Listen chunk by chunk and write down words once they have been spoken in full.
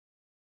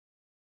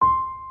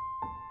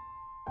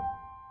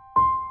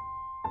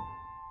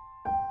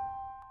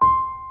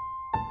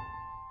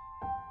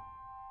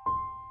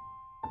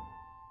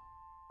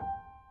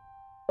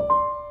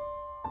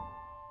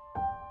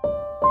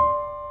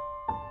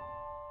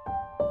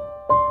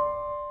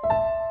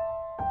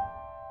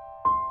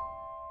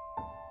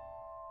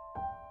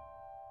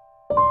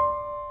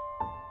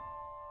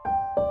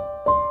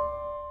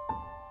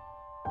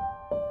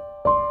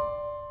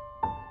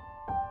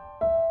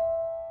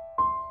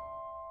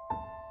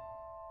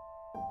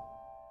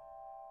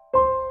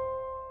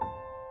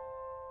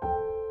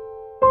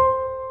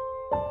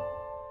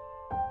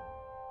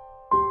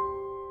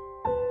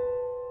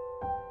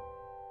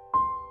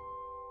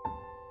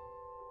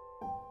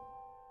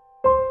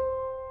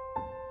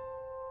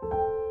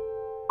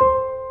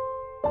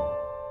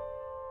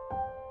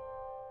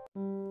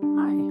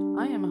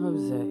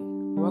Jose.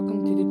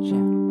 Welcome to the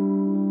channel.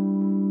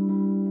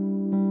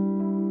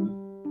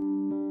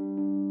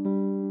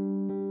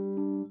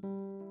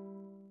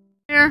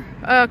 Here,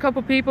 a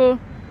couple people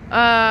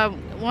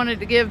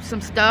wanted to give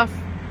some stuff.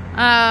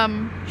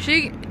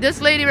 This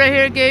lady right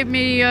here gave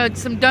me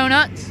some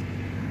donuts.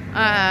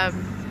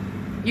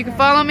 You can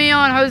follow me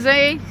on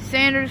Jose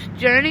Sanders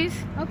Journeys.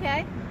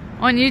 Okay.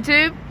 On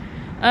YouTube.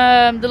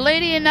 The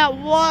lady in that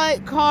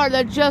white car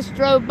that just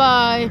drove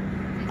by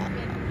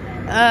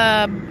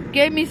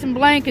gave me some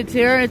blankets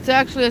here. It's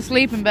actually a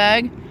sleeping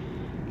bag.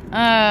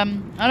 I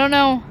don't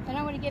know. And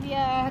I'm going to give you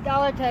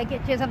 $1 to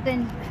get you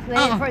something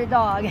for the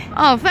dog.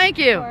 Oh, thank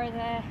you. For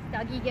the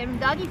doggy, give him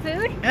doggy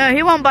food.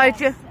 He won't bite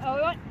you. Oh,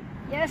 what?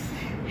 Yes.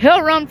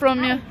 He'll run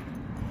from you.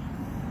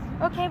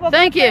 Okay, well,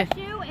 thank you.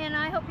 And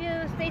I hope you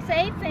stay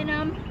safe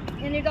and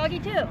your doggy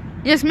too.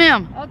 Yes,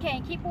 ma'am. Okay,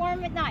 and keep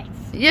warm at nights.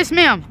 Yes,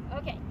 ma'am.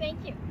 Okay,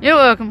 thank you. You're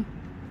welcome.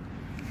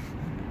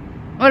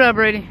 What up,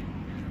 Brady?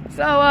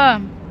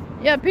 So,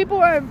 yeah, people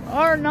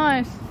are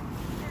nice.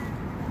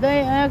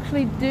 They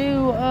actually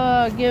do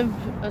give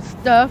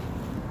stuff.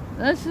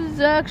 This is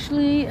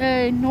actually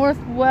a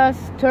Northwest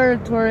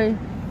Territory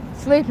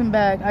sleeping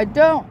bag. I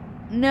don't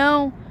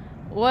know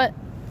what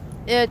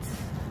its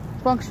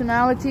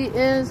functionality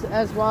is,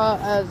 as well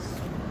as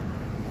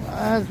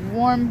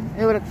warm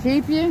it would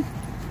keep you.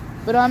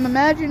 But I'm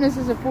imagining this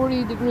is a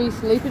 40-degree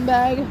sleeping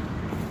bag.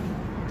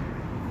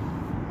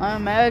 I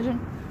imagine.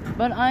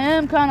 But I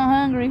am kind of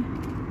hungry.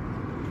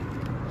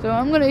 So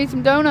I'm going to eat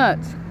some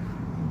donuts.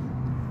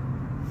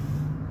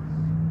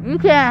 You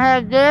can't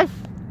have this.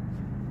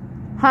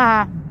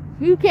 Ha!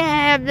 You can't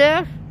have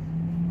this.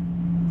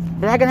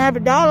 But I can have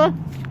 $1.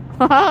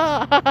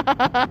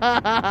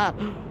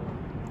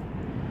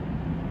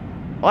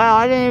 Wow,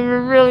 I didn't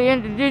even really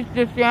introduce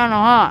this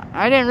channel, huh?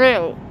 I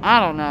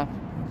don't know.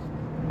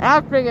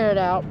 I'll figure it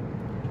out.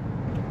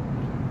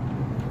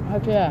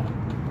 Okay.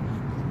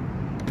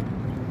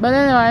 But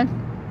anyway,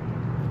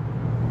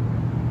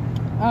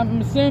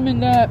 I'm assuming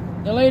that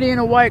the lady in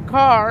a white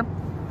car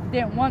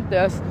didn't want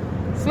this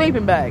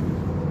sleeping bag.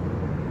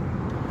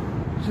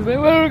 She's like,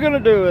 what are we gonna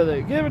do with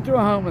it? Give it to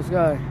a homeless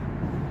guy.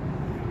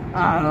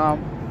 I don't know.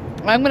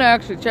 I'm gonna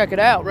actually check it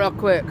out real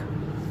quick.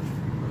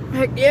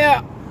 Heck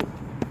yeah.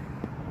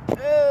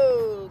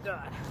 Oh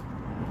God.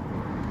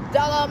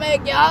 Dollar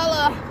make you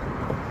holla.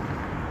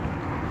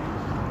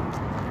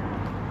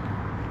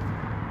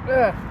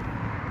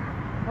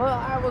 Well,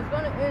 I was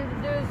going to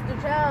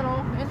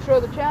intro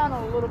the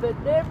channel a little bit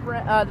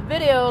different, the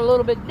video a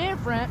little bit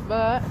different,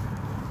 but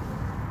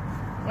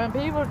when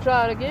people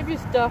try to give you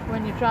stuff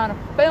when you're trying to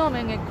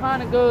filming, it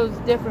kind of goes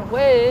different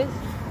ways.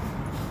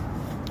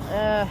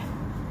 I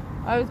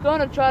was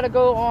going to try to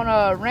go on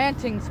a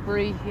ranting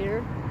spree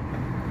here,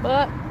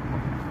 but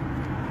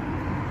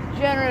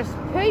generous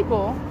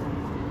people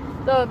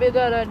thought it'd be a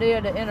good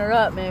idea to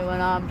interrupt me when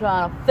I'm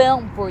trying to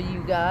film for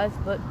you guys,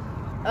 but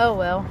oh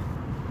well.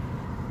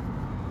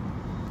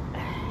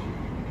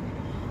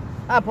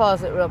 I'll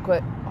pause it real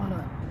quick. Hold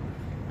on.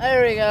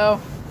 There we go.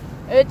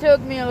 It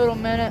took me a little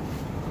minute.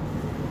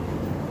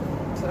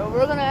 So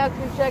we're gonna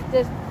actually check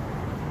this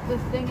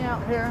thing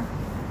out here.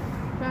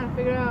 Trying to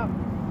figure out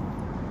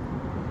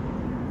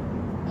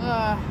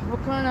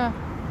what kind of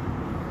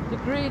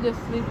degree this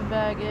sleeping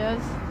bag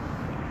is.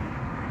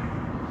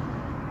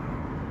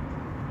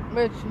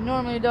 Which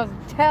normally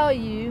doesn't tell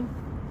you.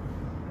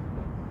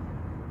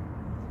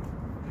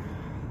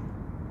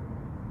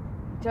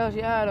 It tells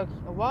you how to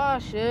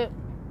wash it.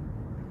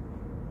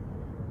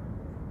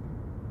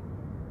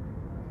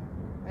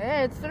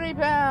 Hey, it's 3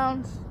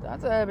 pounds.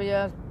 That's a heavy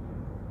ass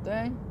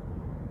thing.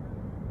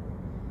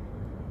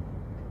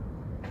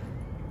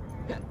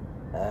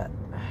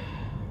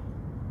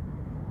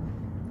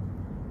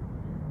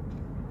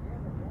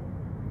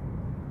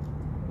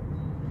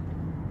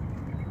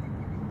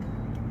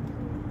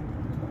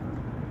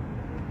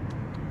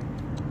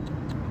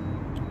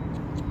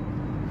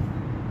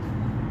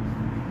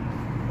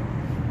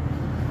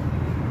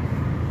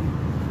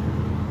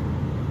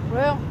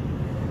 Well,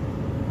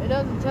 it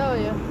doesn't tell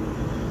you.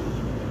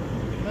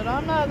 But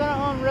I'm not going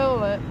to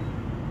unroll it.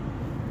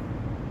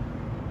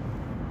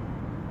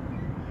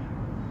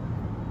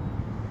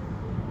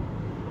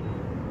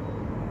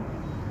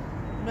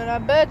 But I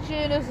bet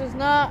you this is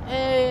not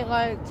a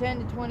like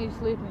 10 to 20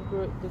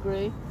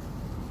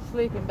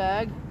 sleeping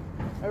bag.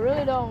 I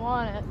really don't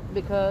want it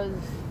because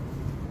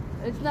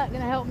it's not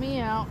going to help me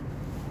out.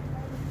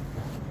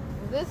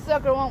 This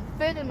sucker won't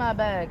fit in my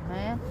bag,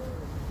 man.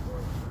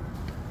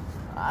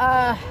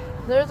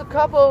 There's a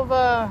couple of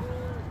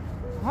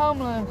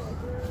homeless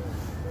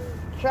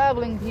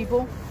traveling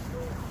people,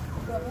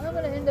 so I'm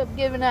gonna end up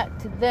giving that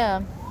to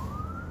them.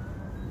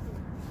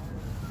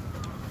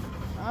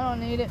 I don't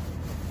need it.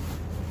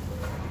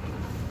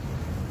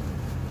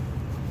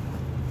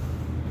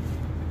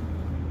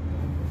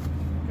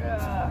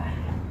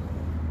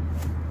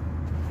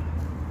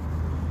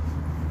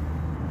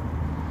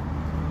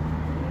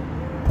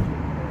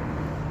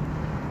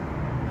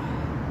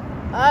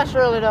 I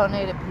surely don't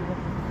need it, people.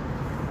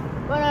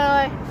 But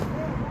anyway,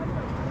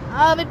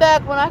 I'll be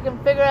back when I can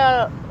figure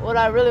out what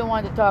I really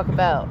wanted to talk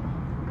about.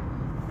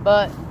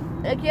 But,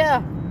 heck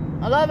yeah.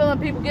 I love it when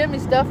people give me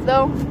stuff,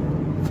 though.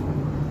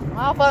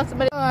 I'll find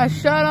somebody. I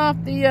shut off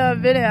the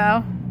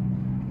video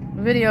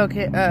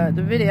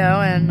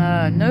and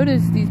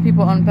noticed these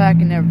people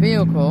unpacking their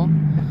vehicle.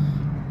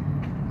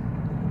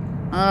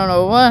 I don't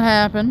know what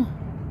happened.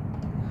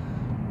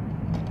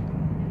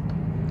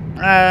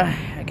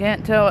 I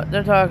can't tell what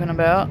they're talking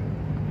about.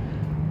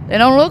 They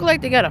don't look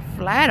like they got a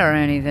flat or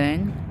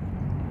anything.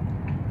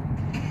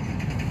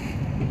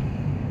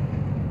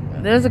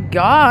 There's a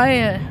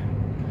guy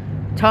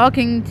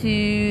talking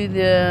to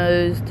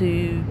those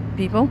two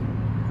people.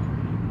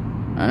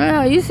 I don't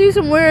know, you see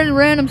some weird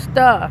random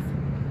stuff.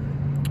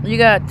 You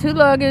got two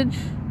luggage,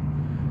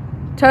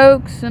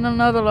 toques, and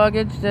another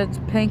luggage that's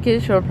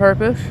pinkish or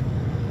purplish.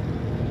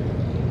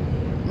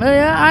 But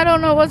yeah, I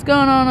don't know what's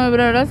going on over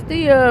there. That's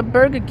the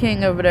Burger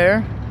King over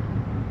there.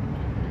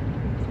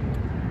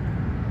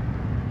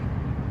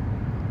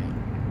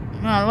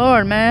 My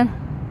lord, man.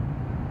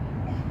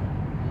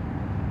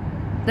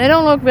 They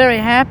don't look very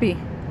happy.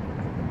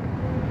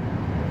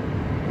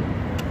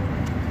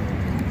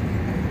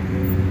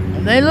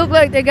 They look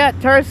like they got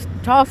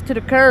tossed to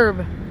the curb.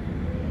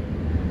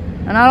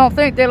 And I don't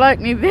think they like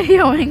me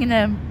videoing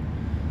them.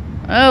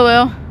 Oh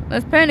well,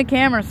 let's pan the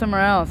camera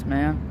somewhere else,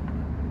 man.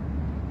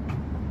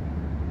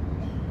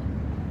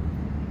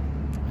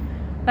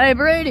 Hey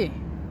Brady,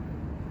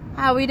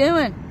 how we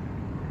doing?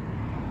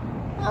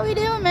 How we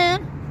doing,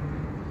 man?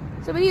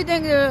 So what do you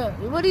think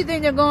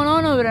they're going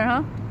on over there,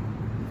 huh?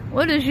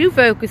 What is you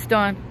focused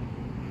on?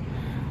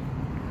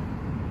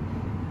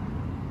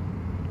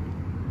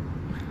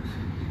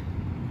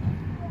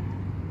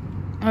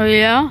 Oh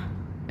yeah?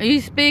 Are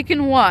you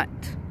speaking what?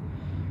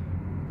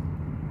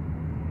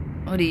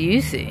 What do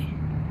you see?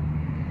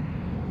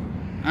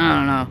 I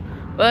don't know.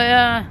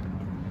 But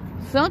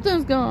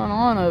something's going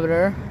on over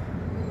there.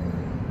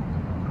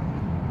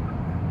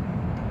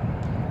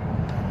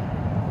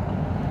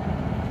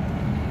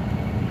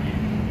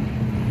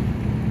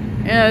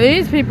 Yeah,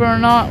 these people are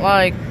not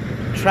like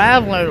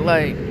traveler,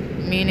 like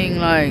meaning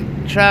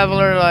like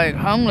traveler, like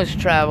homeless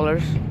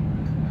travelers.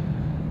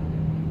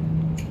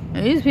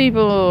 These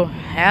people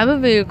have a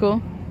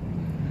vehicle.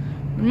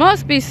 There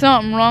must be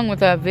something wrong with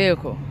that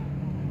vehicle.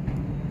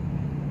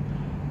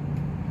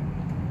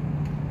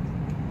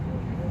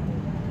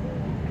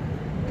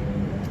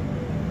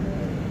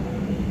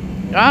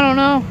 I don't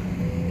know.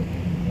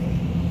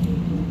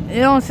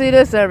 You don't see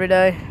this every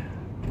day.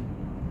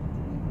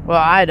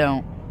 Well, I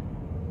don't.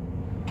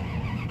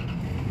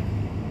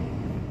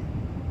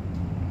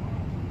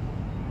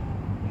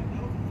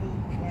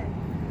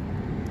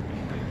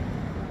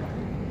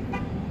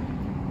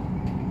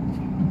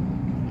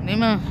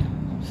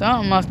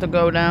 Something must have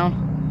go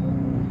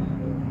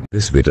down.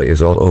 This video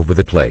is all over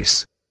the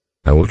place.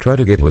 I will try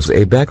to get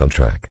Jose back on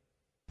track.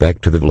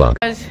 Back to the vlog.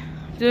 Guys,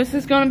 this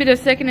is going to be the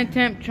second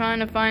attempt trying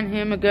to find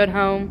him a good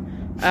home.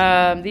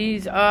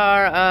 These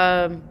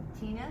are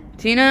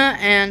Tina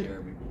and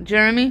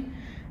Jeremy.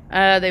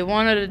 They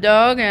wanted a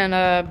dog and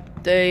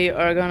they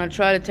are going to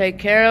try to take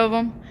care of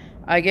them.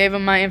 I gave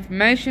them my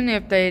information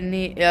if they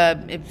need,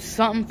 if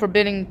something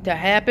forbidding to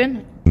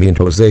happen. Me and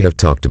Jose have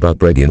talked about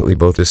Brady and we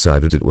both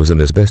decided it was in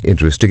his best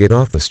interest to get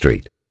off the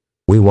street.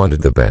 We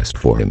wanted the best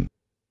for him.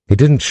 He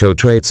didn't show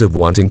traits of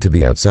wanting to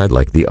be outside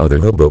like the other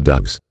hobo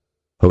dogs.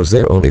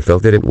 Jose only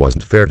felt that it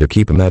wasn't fair to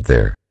keep him out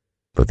there.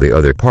 But the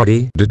other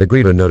party did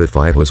agree to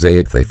notify Jose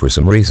if they for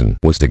some reason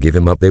was to give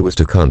him up, they was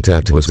to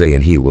contact Jose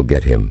and he will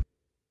get him.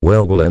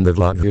 Well, we'll end the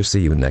vlog here,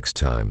 see you next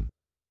time.